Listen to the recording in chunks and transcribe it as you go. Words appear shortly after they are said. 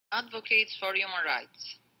Advocates for Human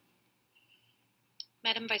Rights.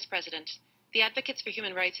 Madam Vice President, the Advocates for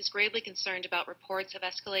Human Rights is gravely concerned about reports of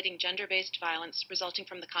escalating gender-based violence resulting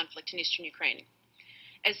from the conflict in eastern Ukraine.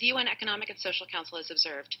 As the UN Economic and Social Council has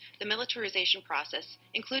observed, the militarization process,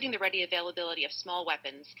 including the ready availability of small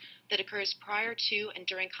weapons that occurs prior to and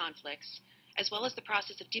during conflicts, as well as the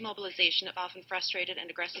process of demobilization of often frustrated and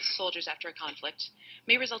aggressive soldiers after a conflict,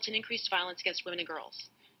 may result in increased violence against women and girls.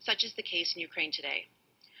 Such is the case in Ukraine today.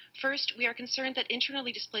 First, we are concerned that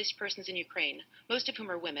internally displaced persons in Ukraine, most of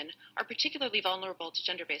whom are women, are particularly vulnerable to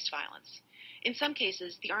gender-based violence. In some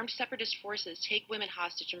cases, the armed separatist forces take women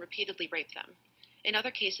hostage and repeatedly rape them. In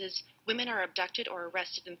other cases, women are abducted or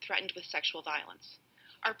arrested and threatened with sexual violence.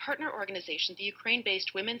 Our partner organization, the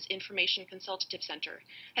Ukraine-based Women's Information Consultative Center,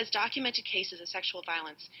 has documented cases of sexual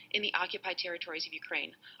violence in the occupied territories of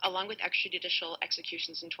Ukraine, along with extrajudicial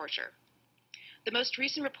executions and torture. The most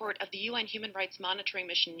recent report of the UN Human Rights Monitoring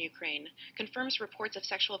Mission in Ukraine confirms reports of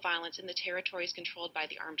sexual violence in the territories controlled by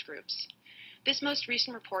the armed groups. This most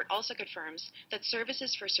recent report also confirms that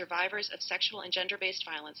services for survivors of sexual and gender-based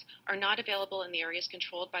violence are not available in the areas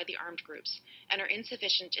controlled by the armed groups and are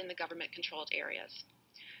insufficient in the government-controlled areas.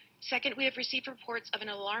 Second, we have received reports of an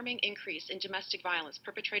alarming increase in domestic violence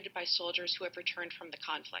perpetrated by soldiers who have returned from the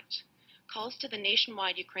conflict. Calls to the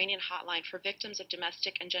nationwide Ukrainian hotline for victims of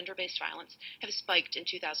domestic and gender-based violence have spiked in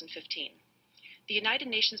 2015. The United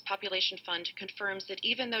Nations Population Fund confirms that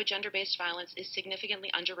even though gender-based violence is significantly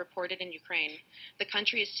underreported in Ukraine, the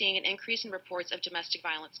country is seeing an increase in reports of domestic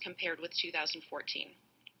violence compared with 2014.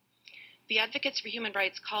 The Advocates for Human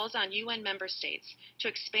Rights calls on UN member states to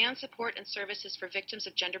expand support and services for victims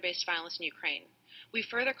of gender-based violence in Ukraine. We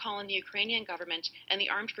further call on the Ukrainian government and the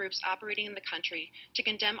armed groups operating in the country to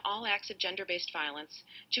condemn all acts of gender-based violence,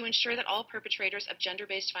 to ensure that all perpetrators of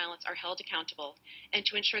gender-based violence are held accountable, and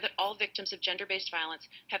to ensure that all victims of gender-based violence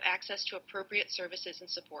have access to appropriate services and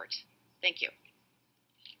support. Thank you.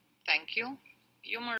 Thank you. Human